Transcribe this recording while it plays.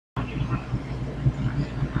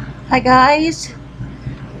Hi guys,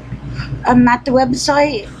 I'm at the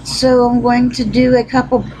website, so I'm going to do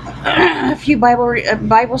a few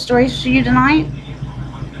Bible stories for you tonight.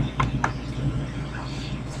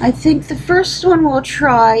 I think the first one we'll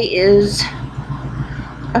try is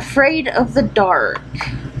Afraid of the Dark.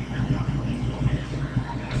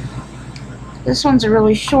 This one's a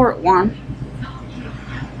really short one.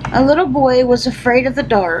 A little boy was afraid of the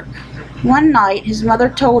dark. One night, his mother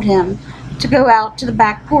told him to go out to the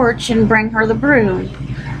back porch and bring her the broom.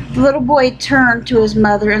 The little boy turned to his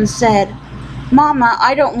mother and said, "Mama,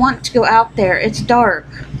 I don't want to go out there. It's dark."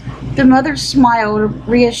 The mother smiled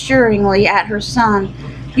reassuringly at her son.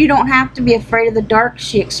 "You don't have to be afraid of the dark,"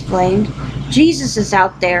 she explained. "Jesus is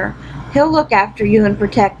out there. He'll look after you and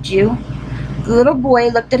protect you." The little boy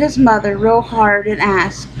looked at his mother real hard and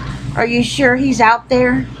asked, "Are you sure he's out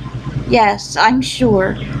there?" "Yes, I'm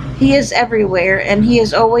sure. He is everywhere, and he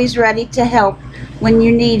is always ready to help when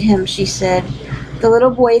you need him," she said. The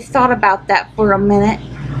little boy thought about that for a minute,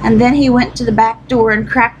 and then he went to the back door and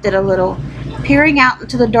cracked it a little. Peering out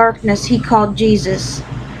into the darkness, he called Jesus.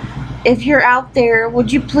 "If you're out there,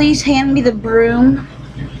 would you please hand me the broom?"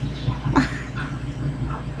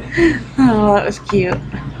 Oh, that was cute.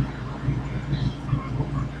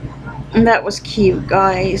 And that was cute,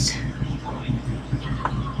 guys.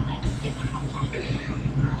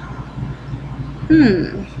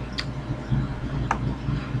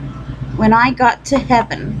 When I got to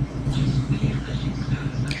heaven.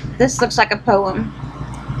 This looks like a poem.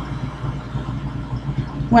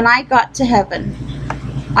 When I got to heaven,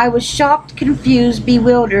 I was shocked, confused,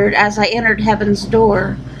 bewildered as I entered heaven's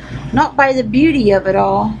door. Not by the beauty of it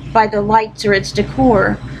all, by the lights or its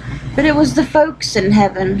decor, but it was the folks in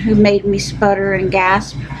heaven who made me sputter and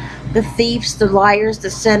gasp. The thieves, the liars,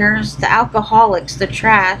 the sinners, the alcoholics, the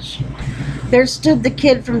trash. There stood the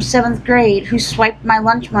kid from 7th grade who swiped my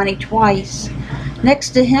lunch money twice. Next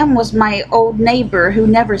to him was my old neighbor who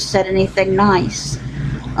never said anything nice.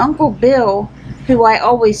 Uncle Bill, who I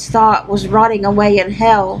always thought was rotting away in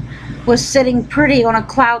hell, was sitting pretty on a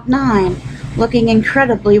cloud 9, looking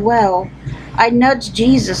incredibly well. I nudged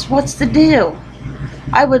Jesus. "What's the deal?"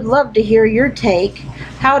 "I would love to hear your take.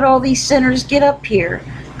 How'd all these sinners get up here?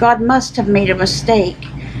 God must have made a mistake.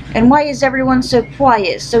 And why is everyone so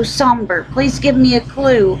quiet, so somber? Please give me a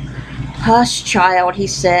clue." "Hush, child," he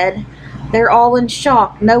said. "They're all in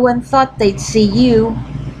shock. No one thought they'd see you."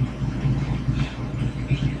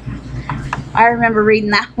 I remember reading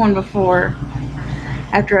that one before,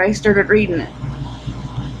 after I started reading it.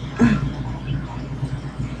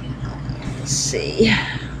 Let's see.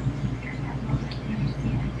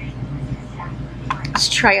 Let's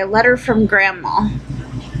try a letter from Grandma.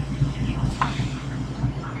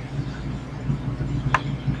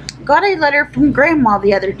 Got a letter from Grandma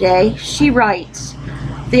the other day. She writes,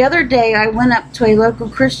 "The other day I went up to a local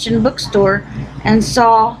Christian bookstore and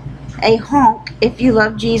saw a Honk If You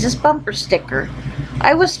Love Jesus bumper sticker.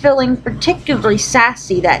 I was feeling particularly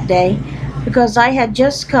sassy that day because I had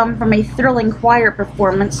just come from a thrilling choir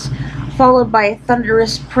performance followed by a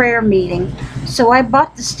thunderous prayer meeting, so I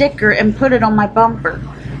bought the sticker and put it on my bumper.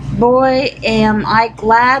 Boy, am I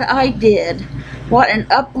glad I did. What an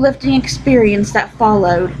uplifting experience that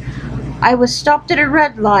followed. I was stopped at a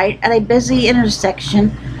red light at a busy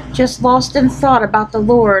intersection, just lost in thought about the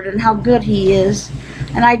Lord and how good He is,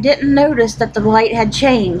 and I didn't notice that the light had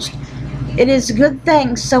changed. It is a good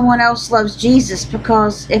thing someone else loves Jesus,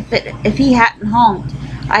 because if He hadn't honked,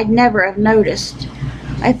 I'd never have noticed.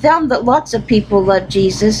 I found that lots of people love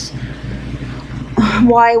Jesus.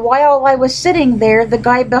 Why, while I was sitting there, the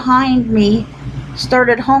guy behind me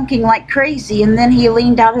started honking like crazy, and then he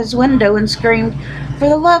leaned out his window and screamed, 'For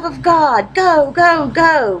the love of God, go, go,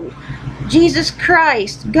 go! Jesus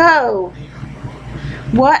Christ, go!'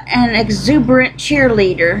 What an exuberant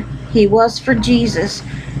cheerleader he was for Jesus.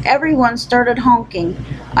 Everyone started honking.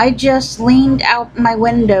 I just leaned out my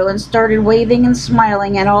window and started waving and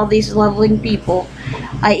smiling at all these lovely people.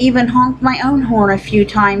 I even honked my own horn a few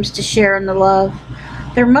times to share in the love.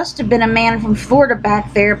 There must have been a man from Florida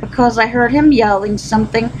back there, because I heard him yelling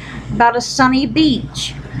something about a sunny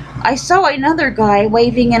beach. I saw another guy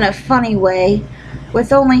waving in a funny way,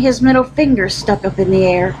 with only his middle finger stuck up in the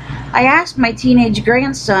air. I asked my teenage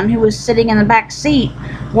grandson, who was sitting in the back seat,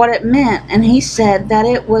 what it meant, and he said that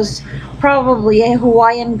it was probably a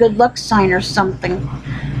Hawaiian good luck sign or something.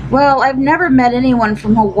 Well, I've never met anyone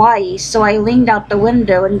from Hawaii, so I leaned out the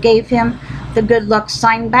window and gave him the good luck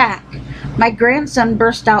sign back. My grandson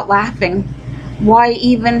burst out laughing. Why,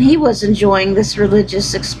 even he was enjoying this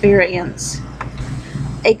religious experience.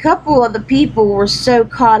 A couple of the people were so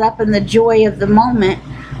caught up in the joy of the moment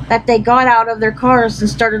that they got out of their cars and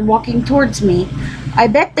started walking towards me. I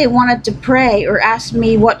bet they wanted to pray or ask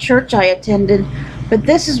me what church I attended, but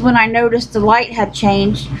this is when I noticed the light had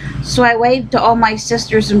changed, so I waved to all my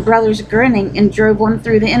sisters and brothers grinning and drove on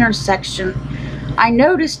through the intersection. I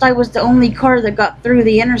noticed I was the only car that got through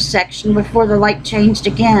the intersection before the light changed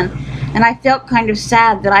again, and I felt kind of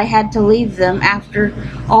sad that I had to leave them after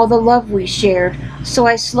all the love we shared. So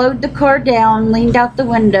I slowed the car down, leaned out the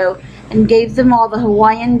window, and gave them all the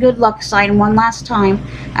Hawaiian good luck sign one last time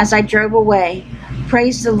as I drove away.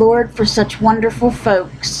 Praise the Lord for such wonderful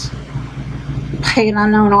folks. By an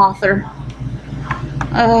unknown author.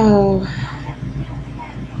 Oh.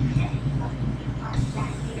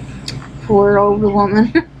 Poor old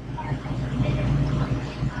woman.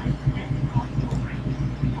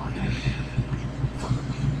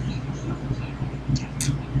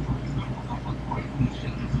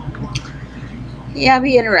 Yeah, I'd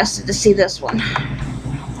be interested to see this one.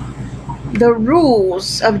 The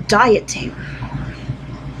rules of dieting.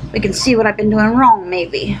 We can see what I've been doing wrong,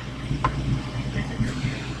 maybe.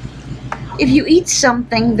 If you eat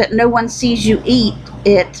something that no one sees you eat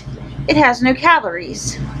it has no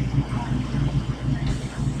calories.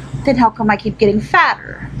 Then how come I keep getting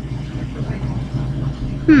fatter?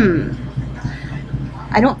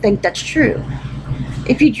 I don't think that's true.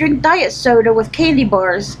 If you drink diet soda with candy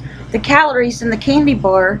bars, the calories in the candy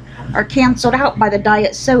bar are canceled out by the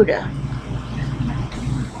diet soda.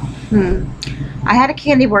 I had a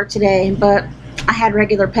candy bar today, but I had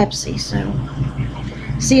regular Pepsi, so...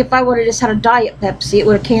 See, if I would have just had a diet Pepsi, it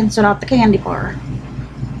would have canceled out the candy bar.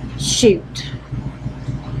 Shoot.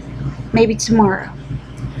 Maybe tomorrow.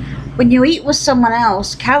 When you eat with someone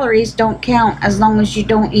else, calories don't count as long as you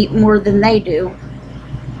don't eat more than they do.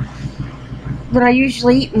 But I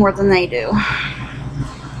usually eat more than they do.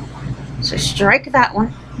 So strike that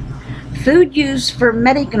one. Food used for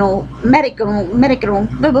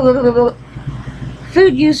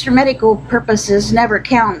Food used for medical purposes never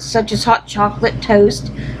counts, such as hot chocolate, toast,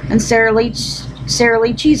 and Sara Lee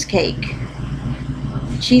cheesecake.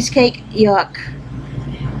 Cheesecake, yuck.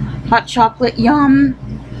 Hot chocolate, yum.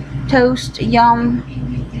 Toast, yum.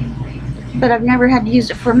 But I've never had to use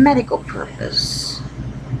it for a medical purpose.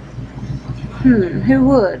 Who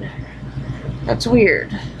would? That's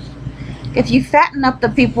weird. If you fatten up the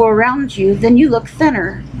people around you, then you look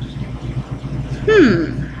thinner.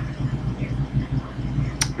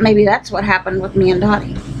 Maybe that's what happened with me and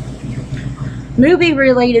Dottie.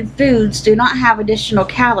 Movie-related foods do not have additional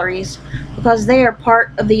calories because they are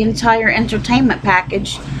part of the entire entertainment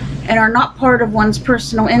package and are not part of one's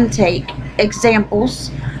personal intake. Examples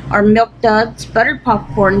are Milk Duds, buttered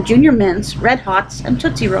popcorn, Junior Mints, Red Hots, and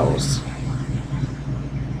Tootsie Rolls.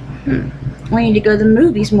 We need to go to the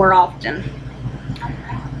movies more often.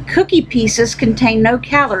 Cookie pieces contain no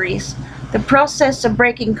calories. The process of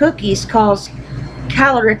breaking cookies causes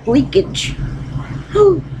caloric leakage.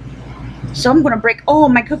 So I'm going to break all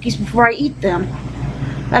my cookies before I eat them.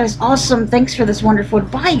 That is awesome. Thanks for this wonderful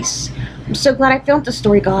advice. I'm so glad I filmed this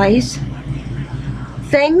story, guys.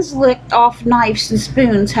 Things licked off knives and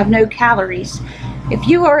spoons have no calories. If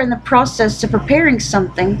you are in the process of preparing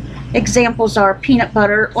something, examples are peanut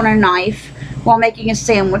butter on a knife while making a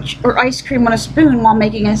sandwich, or ice cream on a spoon while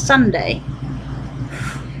making a sundae.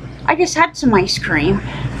 I just had some ice cream,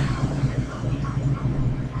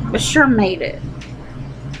 but sure made it.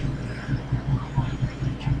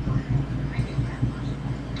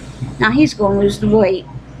 Now he's going to lose the weight.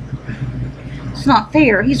 It's not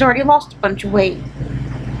fair. He's already lost a bunch of weight.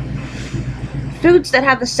 Foods that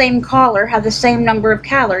have the same color have the same number of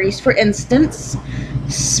calories. For instance,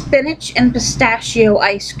 spinach and pistachio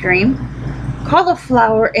ice cream,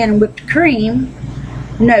 cauliflower and whipped cream.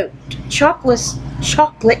 Note,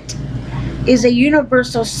 chocolate is a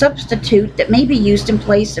universal substitute that may be used in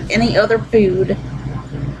place of any other food.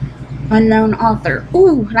 Unknown author.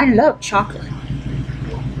 Ooh, and I love chocolate.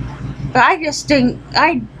 But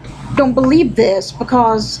I don't believe this,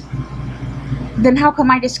 because then how come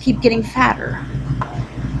I just keep getting fatter?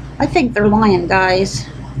 I think they're lying, guys.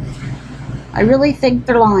 I really think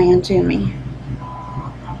they're lying to me.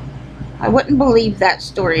 I wouldn't believe that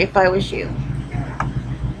story if I was you.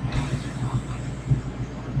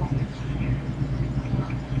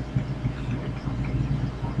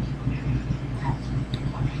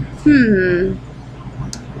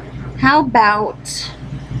 How about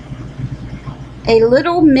a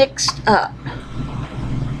little mixed up?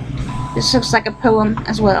 This looks like a poem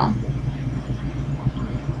as well.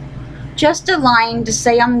 Just a line to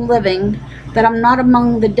say I'm living, that I'm not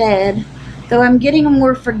among the dead, though I'm getting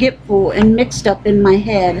more forgetful and mixed up in my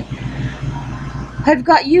head. I've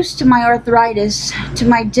got used to my arthritis, to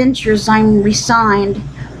my dentures I'm resigned.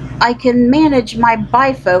 I can manage my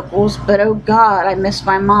bifocals, but oh God, I miss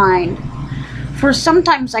my mind. For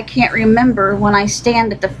sometimes I can't remember when I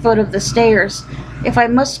stand at the foot of the stairs if I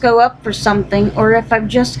must go up for something or if I've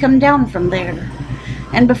just come down from there.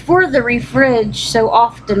 And before the refridge, so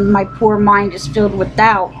often my poor mind is filled with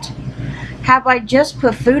doubt. Have I just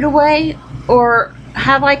put food away, or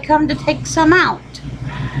have I come to take some out?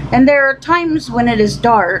 And there are times when it is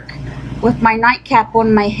dark, with my nightcap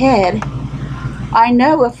on my head, I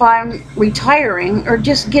know if I'm retiring or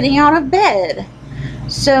just getting out of bed.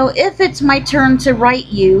 So if it's my turn to write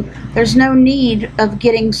you, there's no need of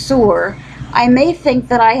getting sore. I may think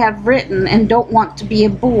that I have written and don't want to be a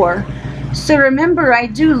bore. So remember, I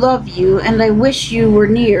do love you and I wish you were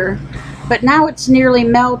near. But now it's nearly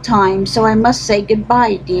mail time, so I must say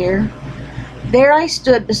goodbye, dear. There I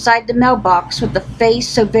stood beside the mailbox with a face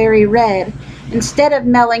so very red. Instead of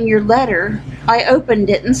mailing your letter, I opened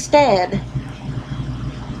it instead.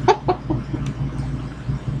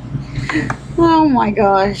 Oh my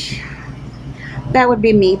gosh. That would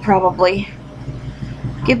be me, probably.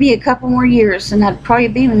 Give me a couple more years and that'd probably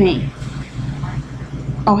be me.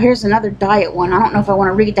 Oh, here's another diet one. I don't know if I want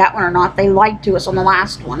to read that one or not. They lied to us on the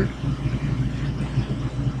last one.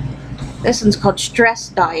 This one's called Stress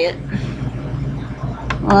Diet.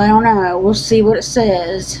 Well, I don't know. We'll see what it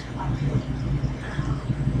says.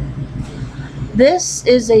 This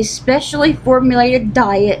is a specially formulated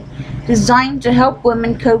diet designed to help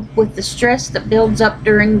women cope with the stress that builds up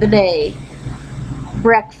during the day.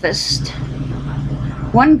 Breakfast: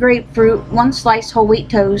 1 grapefruit, 1 slice whole wheat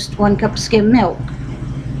toast, 1 cup skim milk.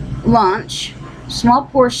 Lunch: small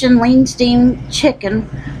portion lean steamed chicken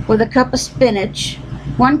with a cup of spinach,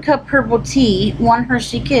 1 cup herbal tea, 1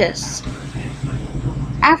 Hershey Kiss.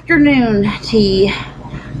 Afternoon tea: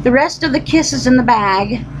 the rest of the kisses in the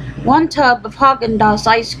bag, 1 tub of Haagen-Dazs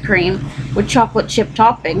ice cream with chocolate chip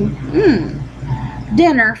topping.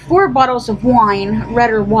 Dinner: 4 bottles of wine,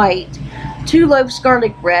 red or white, 2 loaves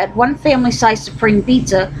garlic bread, 1 family-size supreme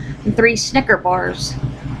pizza, and 3 Snicker bars.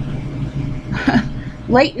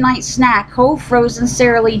 Late night snack: whole frozen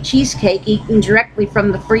Sara Lee cheesecake eaten directly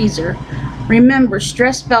from the freezer. Remember,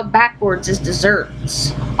 stress spelled backwards is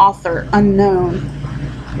desserts. Author unknown.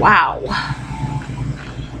 Wow.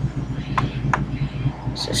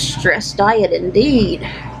 It's a stress diet indeed.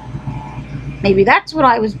 Maybe that's what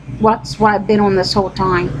I've been on this whole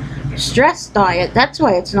time. Stress diet. That's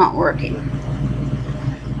why it's not working.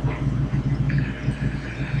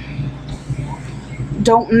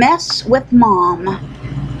 Don't mess with mom.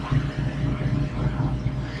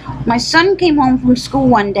 My son came home from school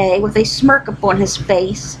one day with a smirk upon his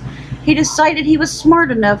face. He decided he was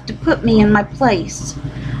smart enough to put me in my place.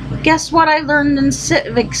 Guess what I learned in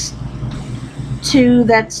civics 2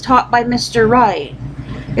 that's taught by Mr. Wright?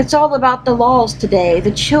 It's all about the laws today,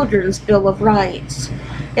 the Children's Bill of Rights.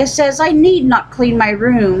 It says I need not clean my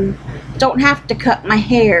room, don't have to cut my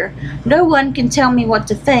hair, no one can tell me what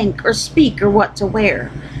to think or speak or what to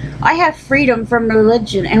wear. I have freedom from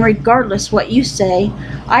religion, and regardless what you say,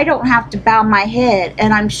 I don't have to bow my head,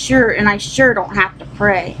 and I sure don't have to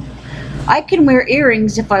pray. I can wear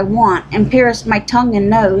earrings if I want, and pierce my tongue and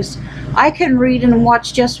nose. I can read and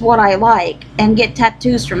watch just what I like, and get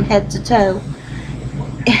tattoos from head to toe.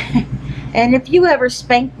 And if you ever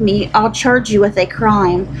spank me, I'll charge you with a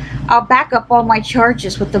crime. I'll back up all my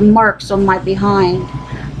charges with the marks on my behind.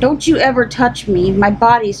 Don't you ever touch me, my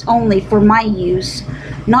body's only for my use.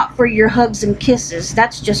 Not for your hugs and kisses,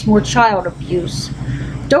 that's just more child abuse.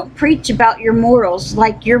 Don't preach about your morals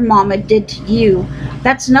like your mama did to you.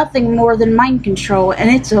 That's nothing more than mind control, and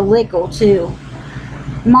it's illegal too.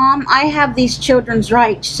 Mom, I have these children's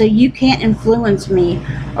rights, so you can't influence me,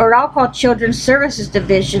 or I'll call Children's Services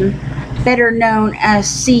Division, better known as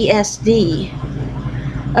CSD.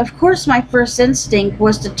 Of course, my first instinct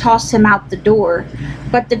was to toss him out the door,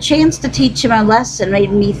 but the chance to teach him a lesson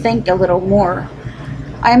made me think a little more.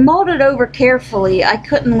 I mulled it over carefully. I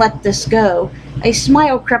couldn't let this go. A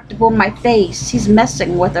smile crept upon my face. He's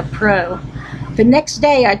messing with a pro. The next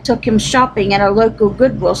day, I took him shopping at a local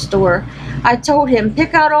Goodwill store. I told him,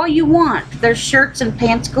 pick out all you want. There's shirts and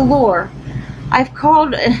pants galore. I've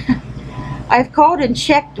called and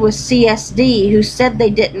checked with CSD, who said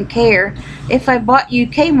they didn't care if I bought you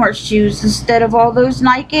Kmart shoes instead of all those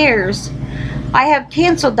Nike Airs. I have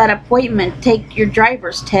canceled that appointment. Take your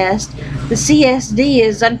driver's test. The CSD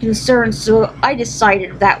is unconcerned, so I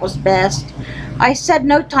decided that was best. I said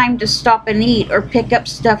no time to stop and eat or pick up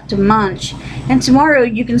stuff to munch, and tomorrow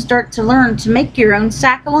you can start to learn to make your own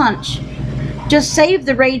sack lunch. Just save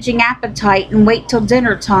the raging appetite and wait till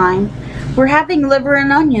dinner time. We're having liver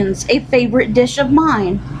and onions, a favorite dish of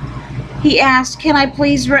mine. He asked, can I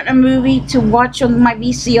please rent a movie to watch on my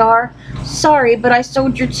VCR? Sorry, but I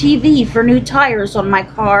sold your TV for new tires on my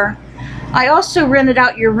car. I also rented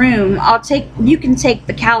out your room. You can take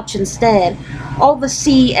the couch instead. All the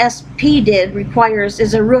CSP did requires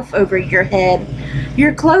is a roof over your head.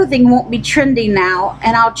 Your clothing won't be trendy now,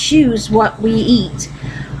 and I'll choose what we eat.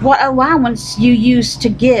 What allowance you used to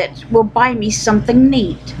get will buy me something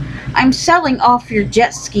neat. I'm selling off your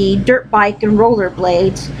jet ski, dirt bike, and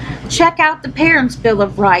rollerblades. Check out the Parents' Bill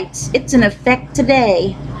of Rights. It's in effect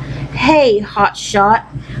today. Hey, hotshot,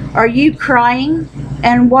 are you crying?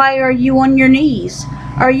 And why are you on your knees?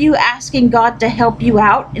 Are you asking God to help you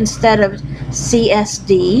out instead of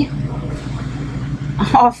CSD?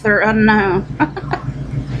 Author unknown.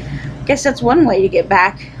 Guess that's one way to get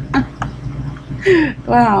back.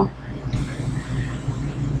 Wow.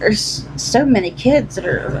 There's so many kids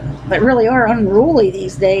that really are unruly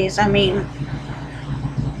these days. I mean,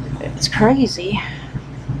 it's crazy.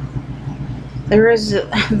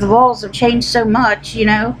 The laws have changed so much, you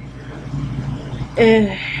know.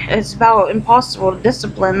 It's about impossible to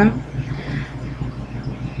discipline them.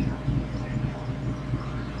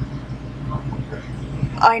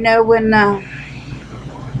 I know when, well,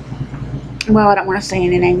 I don't want to say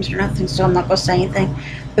any names or nothing, so I'm not going to say anything.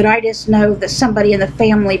 But I just know that somebody in the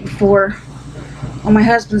family before, on my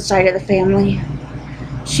husband's side of the family,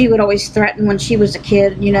 she would always threaten when she was a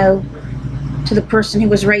kid, you know, to the person who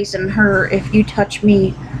was raising her, if you touch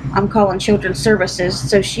me, I'm calling children's services.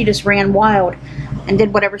 So she just ran wild and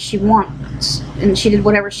did whatever she wants, and she did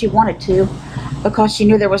whatever she wanted to because she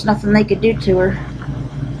knew there was nothing they could do to her.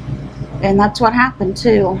 And that's what happened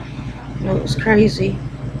too. It was crazy.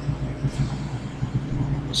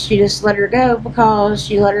 She just let her go because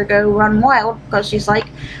she let her go run wild because she's like,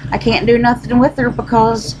 I can't do nothing with her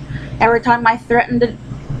because every time I threaten to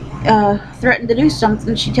do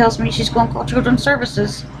something, she tells me she's going to call children's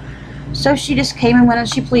services. So she just came and went as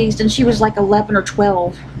she pleased, and she was like 11 or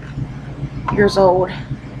 12 years old.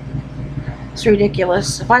 It's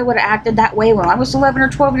ridiculous. If I would have acted that way when I was 11 or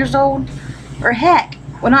 12 years old, or heck,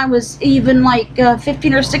 when I was even like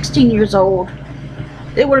 15 or 16 years old,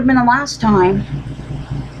 it would have been the last time.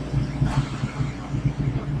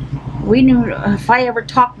 We knew if I ever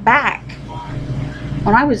talked back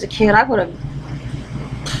when I was a kid, I would have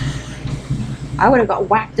got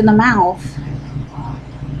whacked in the mouth.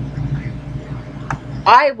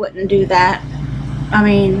 I wouldn't do that. I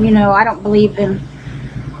mean, you know, I don't believe in...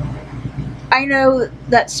 I know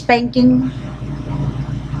that spanking...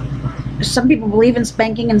 Some people believe in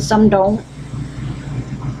spanking and some don't.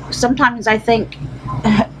 Sometimes I think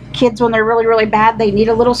kids, when they're really, really bad, they need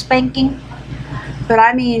a little spanking. But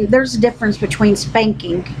I mean, there's a difference between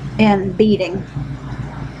spanking and beating.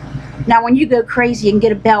 Now, when you go crazy and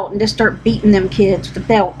get a belt and just start beating them kids with a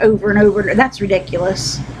belt over and over, that's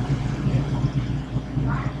ridiculous.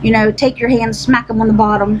 You know, take your hand, smack them on the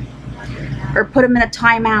bottom, or put them in a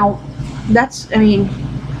timeout. That's, I mean,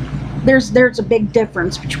 there's a big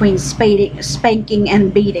difference between spanking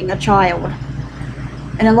and beating a child.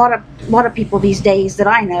 And a lot of people these days that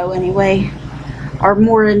I know anyway are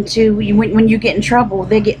more into, when you get in trouble,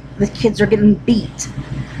 the kids are getting beat,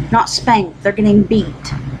 not spanked. They're getting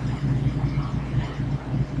beat.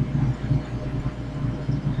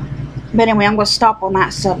 But anyway, I'm going to stop on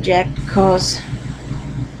that subject because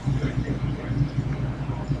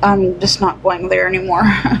I'm just not going there anymore.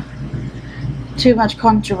 Too much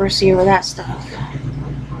controversy over that stuff.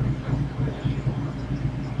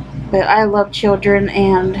 But I love children,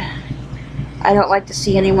 and I don't like to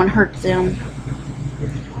see anyone hurt them.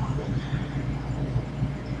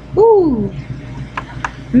 Ooh,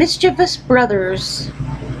 mischievous brothers.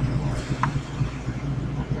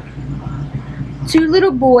 Two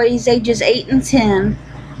little boys, ages 8 and 10,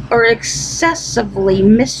 are excessively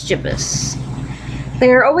mischievous.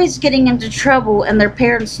 They are always getting into trouble, and their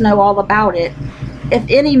parents know all about it. If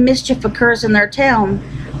any mischief occurs in their town,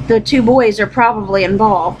 the two boys are probably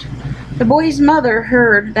involved. The boy's mother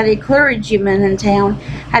heard that a clergyman in town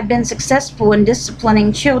had been successful in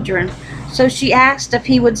disciplining children, so she asked if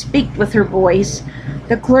he would speak with her boys.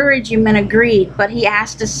 The clergyman agreed, but he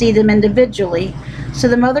asked to see them individually. So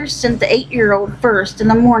the mother sent the 8-year-old first in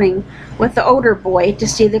the morning with the older boy to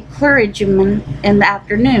see the clergyman in the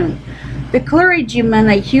afternoon. The clergyman,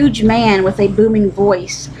 a huge man with a booming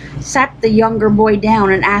voice, sat the younger boy down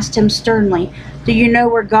and asked him sternly, "Do you know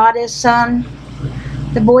where God is, son?"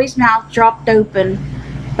 The boy's mouth dropped open,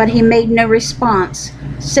 but he made no response,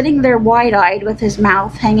 sitting there wide-eyed with his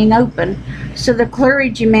mouth hanging open. So the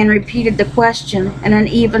clergyman repeated the question in an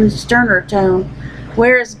even sterner tone.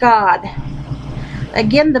 Where is God?"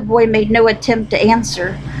 Again the boy made no attempt to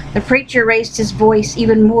answer. The preacher raised his voice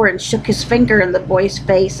even more and shook his finger in the boy's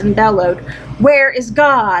face and bellowed, "Where is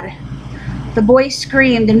God?" The boy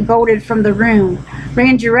screamed and bolted from the room,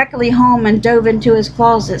 ran directly home and dove into his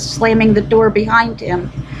closet, slamming the door behind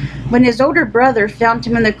him. When his older brother found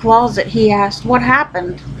him in the closet, he asked, "What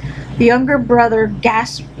happened?" The younger brother,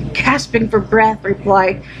 gasping for breath,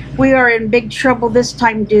 replied, "We are in big trouble this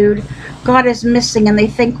time, dude. God is missing and they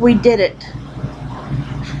think we did it."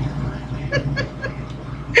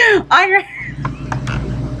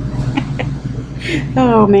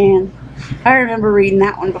 Oh man, I remember reading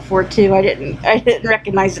that one before too. I didn't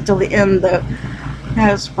recognize it till the end though.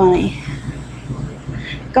 That was funny.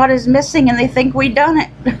 God is missing and they think we done it.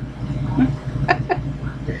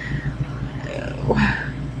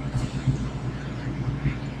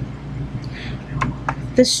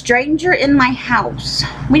 The stranger in my house.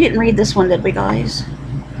 We didn't read this one, did we, guys?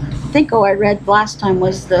 I think all I read last time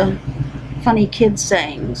was the funny kid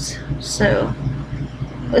sayings. So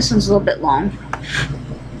this one's a little bit long.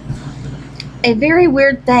 A very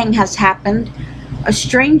weird thing has happened. A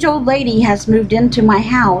strange old lady has moved into my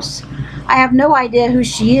house. I have no idea who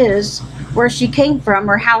she is, where she came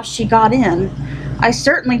from, or how she got in. I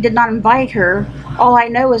certainly did not invite her. All I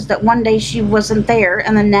know is that one day she wasn't there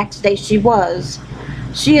and the next day she was.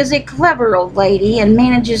 She is a clever old lady and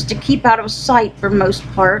manages to keep out of sight for most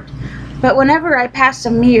part, but whenever I pass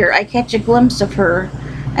a mirror I catch a glimpse of her,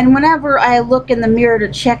 and whenever I look in the mirror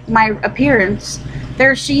to check my appearance,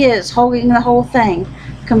 there she is, holding the whole thing,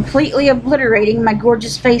 completely obliterating my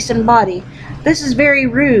gorgeous face and body. This is very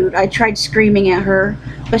rude, I tried screaming at her,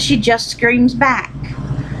 but she just screams back.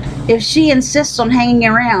 If she insists on hanging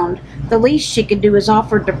around, the least she could do is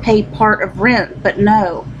offer to pay part of rent, but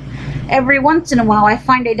no. Every once in a while I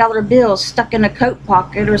find a dollar bill stuck in a coat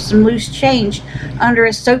pocket or some loose change under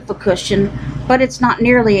a sofa cushion, but it's not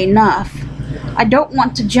nearly enough. I don't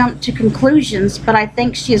want to jump to conclusions, but I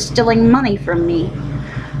think she is stealing money from me.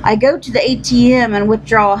 I go to the ATM and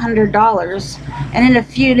withdraw $100, and in a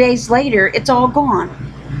few days later it's all gone.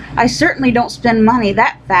 I certainly don't spend money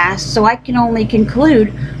that fast, so I can only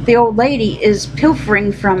conclude the old lady is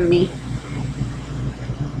pilfering from me.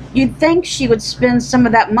 You'd think she would spend some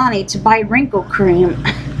of that money to buy wrinkle cream.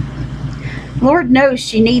 Lord knows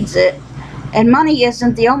she needs it. And money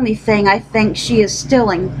isn't the only thing I think she is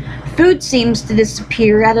stealing. Food seems to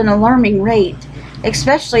disappear at an alarming rate,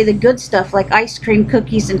 especially the good stuff like ice cream,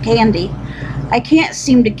 cookies, and candy. I can't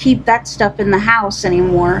seem to keep that stuff in the house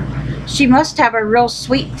anymore. She must have a real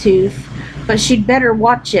sweet tooth, but she'd better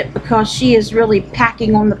watch it because she is really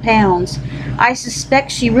packing on the pounds. I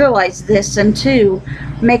suspect she realized this, and to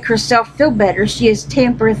make herself feel better, she is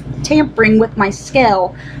tampering with my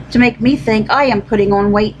scale to make me think I am putting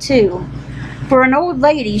on weight too. For an old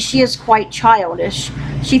lady, she is quite childish.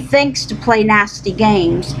 She thinks to play nasty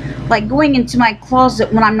games, like going into my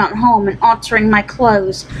closet when I'm not home and altering my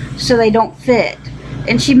clothes so they don't fit.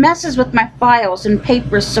 And she messes with my files and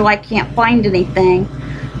papers so I can't find anything.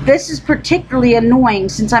 This is particularly annoying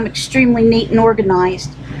since I'm extremely neat and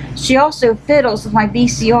organized. She also fiddles with my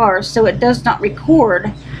VCR so it does not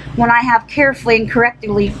record when I have carefully and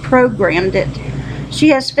correctly programmed it. She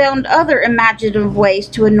has found other imaginative ways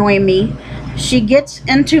to annoy me. She gets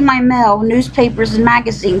into my mail, newspapers, and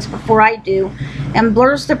magazines before I do, and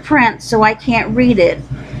blurs the print so I can't read it.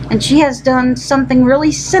 And she has done something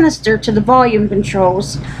really sinister to the volume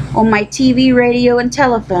controls on my TV, radio, and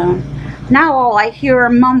telephone. Now all I hear are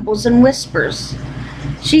mumbles and whispers.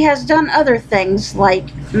 She has done other things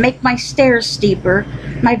like make my stairs steeper,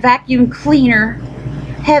 my vacuum cleaner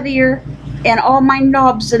heavier, and all my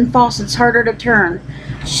knobs and faucets harder to turn.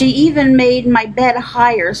 She even made my bed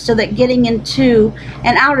higher so that getting into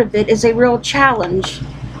and out of it is a real challenge.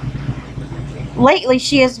 Lately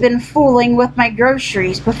she has been fooling with my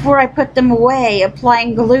groceries before I put them away,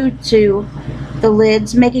 applying glue to the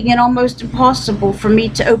lids, making it almost impossible for me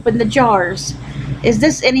to open the jars. Is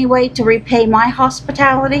this any way to repay my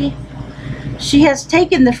hospitality? She has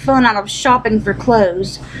taken the fun out of shopping for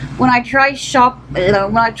clothes. When I try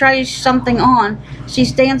something on, she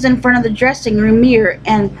stands in front of the dressing room mirror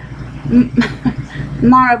and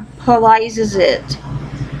monopolizes it.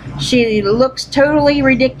 She looks totally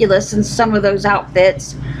ridiculous in some of those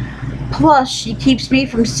outfits. Plus, she keeps me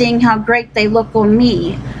from seeing how great they look on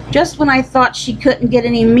me. Just when I thought she couldn't get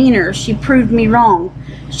any meaner, she proved me wrong.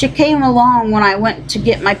 She came along when I went to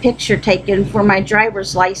get my picture taken for my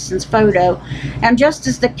driver's license photo, and just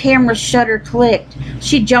as the camera shutter clicked,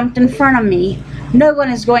 she jumped in front of me. No one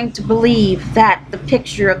is going to believe that the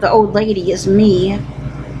picture of the old lady is me.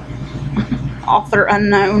 Author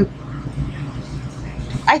unknown.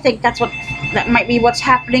 I think that might be what's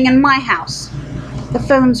happening in my house. The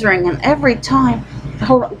phone's ringing every time.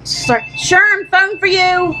 Hold on. Sorry. Sherm, phone for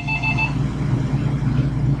you.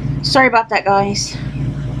 Sorry about that, guys.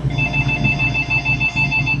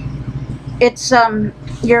 It's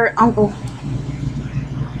your uncle.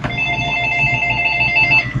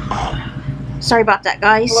 Sorry about that,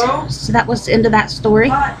 guys. Hello? So that was the end of that story.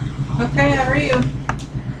 Hi. Okay, how are you?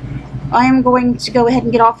 I am going to go ahead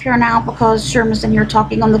and get off here now because Sherman's in here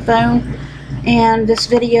talking on the phone. And this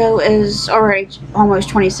video is already almost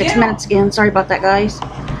 26 minutes again. Sorry about that, guys.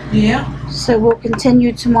 Yeah. So we'll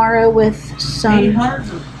continue tomorrow with some...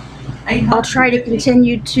 800. I'll try to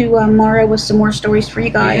continue tomorrow with some more stories for you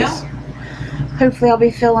guys. Yeah. Hopefully I'll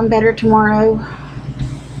be feeling better tomorrow.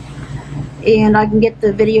 And I can get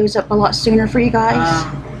the videos up a lot sooner for you guys.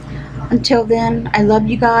 Until then, I love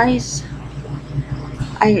you guys.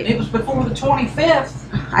 It was before the 25th.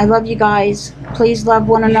 I love you guys. Please love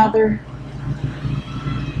one another.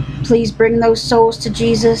 Please bring those souls to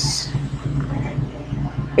Jesus.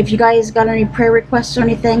 If you guys got any prayer requests or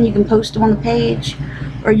anything, you can post them on the page.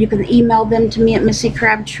 Or you can email them to me at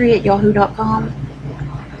missycrabtree@yahoo.com.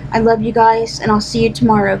 I love you guys, and I'll see you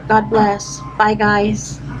tomorrow. God bless. Bye,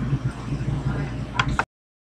 guys.